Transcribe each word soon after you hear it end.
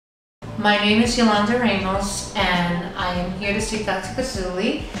My name is Yolanda Ramos, and I am here to see Dr.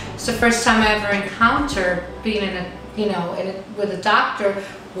 Kousouli. It's the first time I ever encountered being with a doctor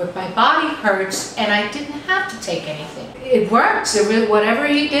where my body hurts and I didn't have to take anything. It works. Whatever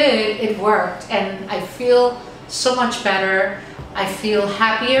he did, it worked, and I feel so much better. I feel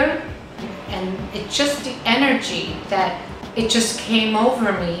happier, and it's just the energy that it just came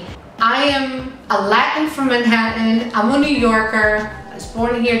over me. I am a Latin from Manhattan. I'm a New Yorker. I was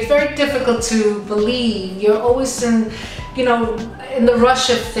born here. It's very difficult to believe. You're always in the rush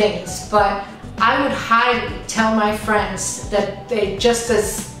of things. But I would highly tell my friends that they're just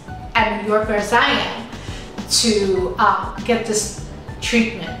as a New Yorker as I am to get this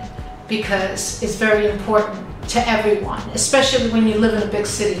treatment, because it's very important to everyone, especially when you live in a big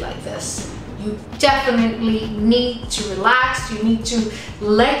city like this. You definitely need to relax. You need to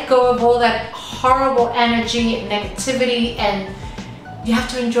let go of all that horrible energy and negativity, and you have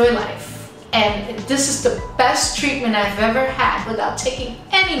to enjoy life. And this is the best treatment I've ever had without taking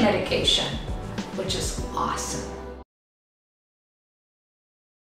any medication, which is awesome.